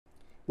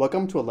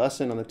Welcome to a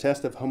lesson on the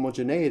test of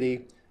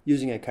homogeneity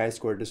using a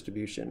chi-square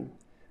distribution.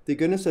 The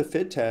goodness of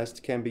fit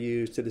test can be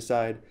used to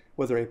decide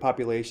whether a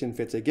population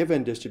fits a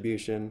given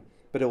distribution,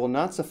 but it will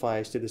not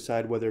suffice to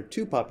decide whether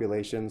two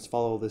populations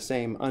follow the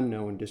same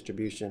unknown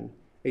distribution.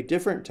 A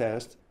different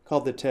test,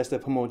 called the test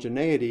of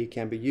homogeneity,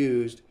 can be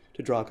used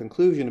to draw a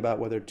conclusion about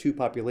whether two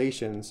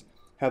populations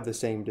have the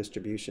same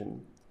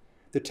distribution.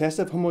 The test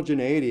of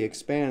homogeneity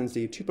expands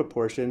the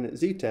two-proportion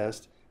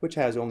z-test, which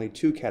has only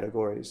two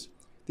categories.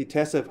 The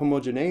test of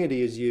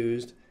homogeneity is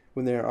used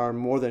when there are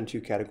more than two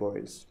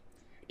categories.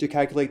 To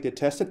calculate the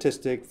test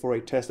statistic for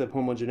a test of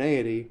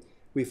homogeneity,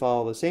 we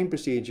follow the same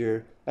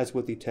procedure as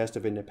with the test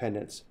of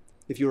independence.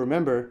 If you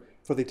remember,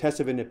 for the test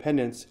of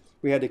independence,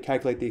 we had to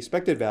calculate the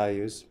expected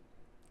values.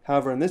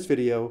 However, in this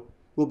video,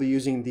 we'll be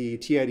using the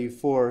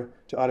TID4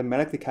 to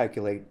automatically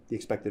calculate the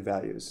expected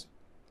values.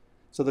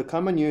 So the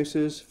common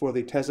uses for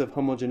the test of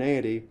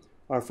homogeneity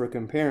are for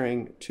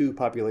comparing two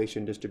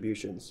population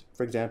distributions.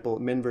 For example,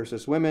 men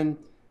versus women,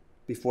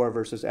 before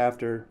versus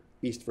after,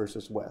 east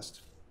versus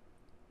west.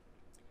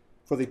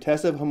 For the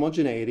test of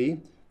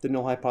homogeneity, the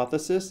null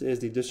hypothesis is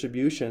the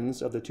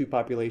distributions of the two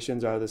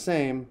populations are the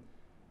same.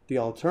 The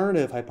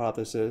alternative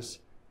hypothesis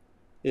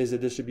is the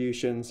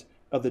distributions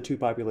of the two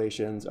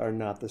populations are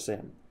not the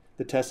same.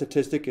 The test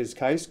statistic is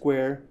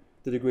chi-square.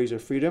 The degrees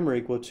of freedom are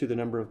equal to the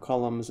number of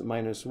columns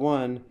minus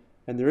 1,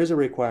 and there is a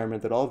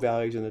requirement that all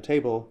values in the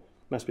table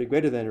must be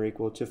greater than or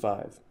equal to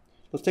 5.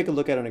 Let's take a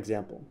look at an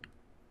example.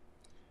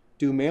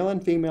 Do male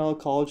and female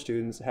college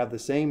students have the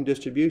same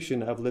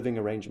distribution of living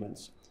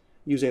arrangements?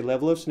 Use a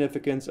level of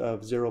significance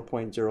of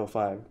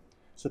 0.05.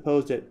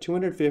 Suppose that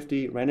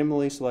 250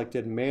 randomly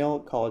selected male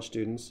college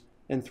students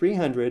and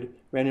 300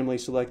 randomly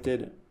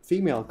selected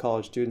female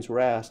college students were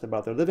asked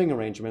about their living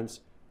arrangements,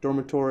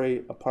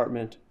 dormitory,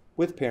 apartment,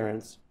 with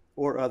parents,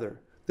 or other.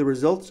 The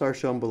results are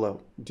shown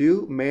below.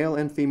 Do male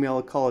and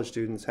female college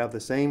students have the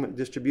same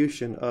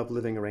distribution of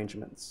living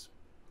arrangements?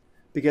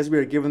 Because we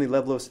are given the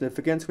level of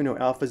significance, we know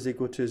alpha is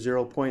equal to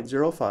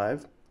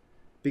 0.05.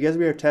 Because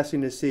we are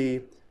testing to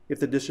see if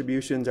the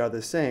distributions are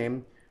the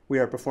same, we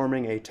are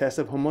performing a test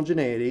of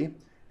homogeneity,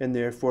 and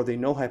therefore the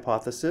null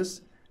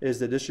hypothesis is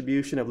the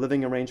distribution of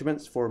living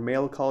arrangements for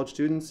male college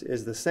students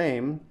is the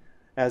same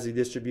as the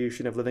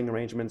distribution of living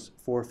arrangements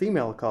for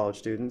female college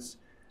students,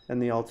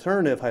 and the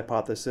alternative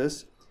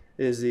hypothesis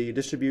is the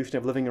distribution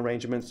of living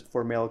arrangements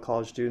for male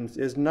college students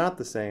is not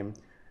the same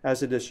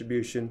as the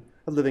distribution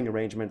of living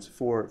arrangements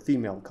for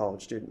female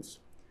college students.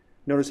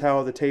 Notice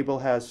how the table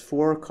has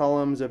 4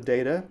 columns of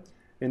data,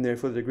 and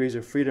therefore the degrees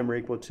of freedom are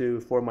equal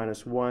to 4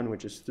 minus 1,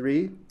 which is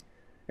 3.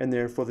 And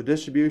therefore the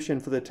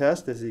distribution for the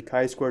test is the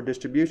chi-square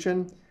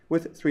distribution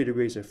with 3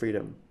 degrees of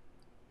freedom.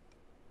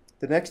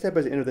 The next step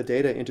is to enter the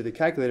data into the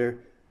calculator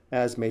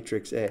as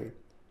matrix A.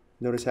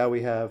 Notice how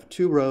we have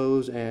 2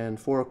 rows and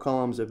 4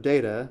 columns of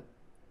data,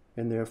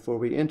 and therefore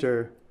we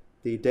enter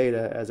the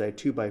data as a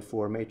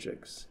 2x4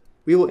 matrix.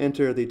 We will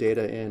enter the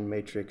data in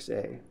matrix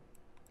A.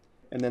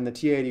 And then the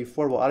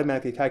TID4 will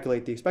automatically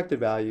calculate the expected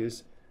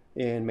values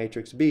in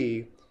matrix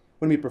B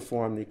when we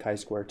perform the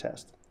chi-square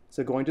test.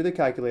 So going to the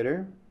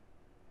calculator,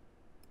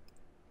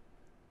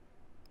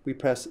 we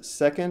press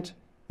second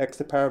x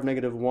to the power of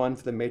negative 1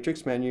 for the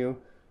matrix menu,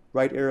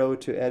 right arrow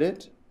to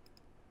edit,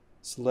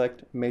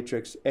 select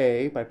matrix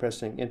A by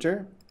pressing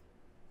enter.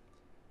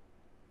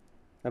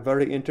 I've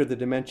already entered the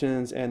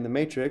dimensions and the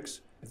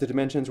matrix. If the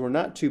dimensions were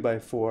not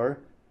 2x4,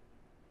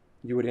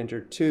 you would enter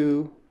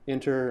 2,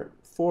 enter,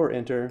 4,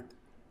 enter,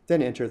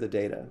 then enter the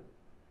data.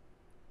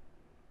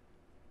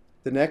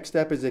 The next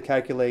step is to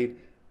calculate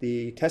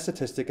the test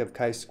statistic of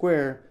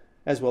chi-square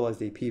as well as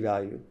the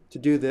p-value. To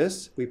do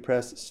this, we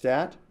press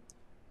stat,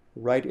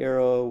 right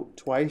arrow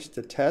twice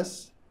to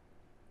test.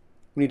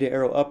 We need to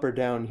arrow up or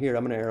down here.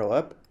 I'm going to arrow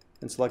up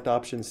and select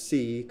option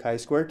C,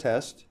 chi-square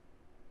test,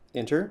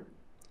 enter.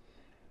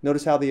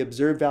 Notice how the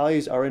observed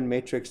values are in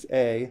matrix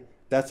A.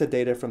 That's the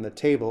data from the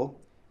table.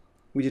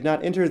 We did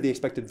not enter the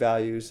expected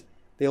values.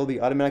 They will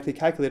be automatically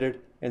calculated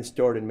and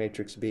stored in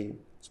matrix B.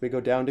 So we go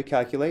down to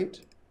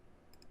calculate,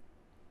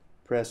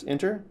 press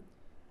enter.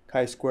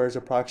 Chi-square is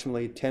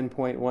approximately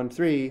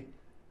 10.13,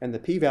 and the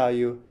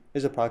p-value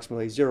is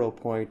approximately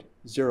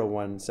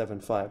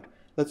 0.0175.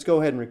 Let's go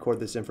ahead and record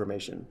this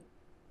information.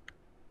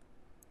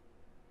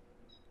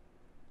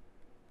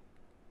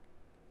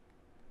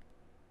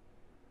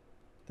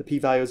 The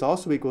p-value is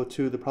also equal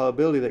to the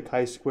probability that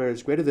chi-square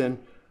is greater than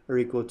or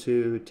equal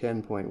to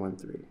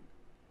 10.13.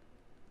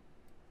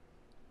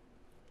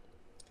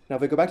 Now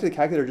if I go back to the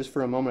calculator just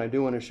for a moment, I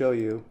do want to show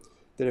you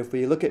that if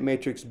we look at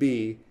matrix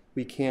B,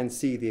 we can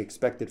see the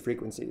expected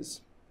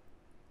frequencies.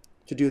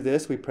 To do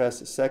this, we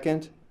press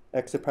second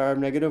x to the power of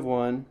negative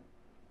 1,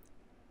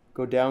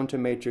 go down to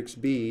matrix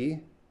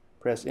B,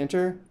 press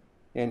enter,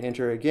 and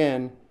enter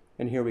again,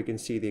 and here we can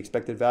see the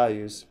expected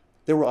values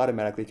that were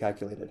automatically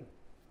calculated.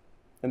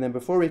 And then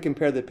before we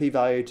compare the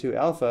p-value to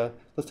alpha,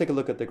 let's take a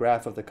look at the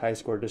graph of the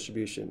chi-square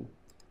distribution.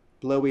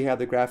 Below we have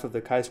the graph of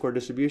the chi-square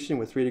distribution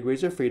with 3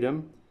 degrees of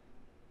freedom.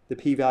 The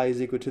p-value is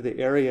equal to the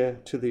area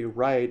to the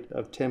right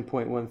of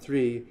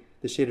 10.13,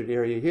 the shaded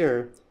area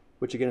here,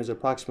 which again is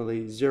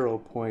approximately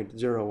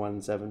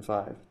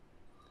 0.0175.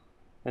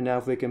 And now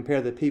if we compare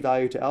the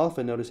p-value to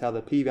alpha, notice how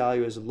the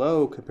p-value is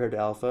low compared to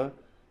alpha.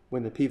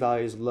 When the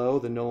p-value is low,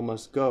 the null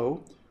must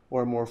go,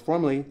 or more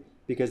formally,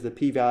 because the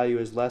p-value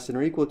is less than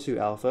or equal to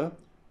alpha,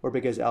 or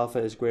because alpha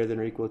is greater than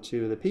or equal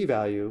to the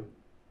p-value,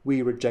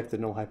 we reject the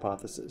null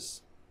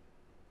hypothesis.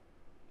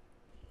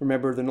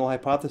 Remember, the null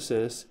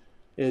hypothesis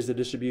is the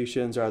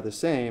distributions are the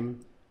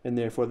same, and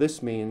therefore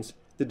this means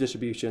the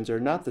distributions are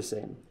not the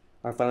same.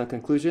 Our final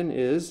conclusion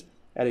is,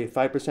 at a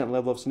 5%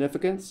 level of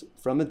significance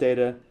from the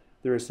data,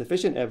 there is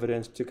sufficient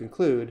evidence to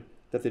conclude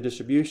that the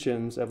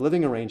distributions of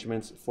living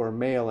arrangements for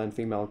male and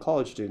female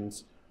college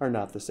students are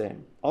not the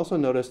same. Also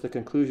notice the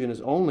conclusion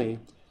is only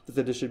that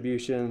the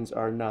distributions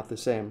are not the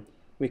same.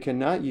 We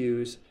cannot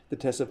use the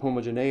test of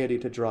homogeneity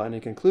to draw any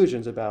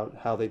conclusions about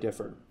how they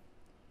differ.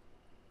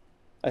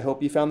 I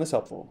hope you found this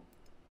helpful.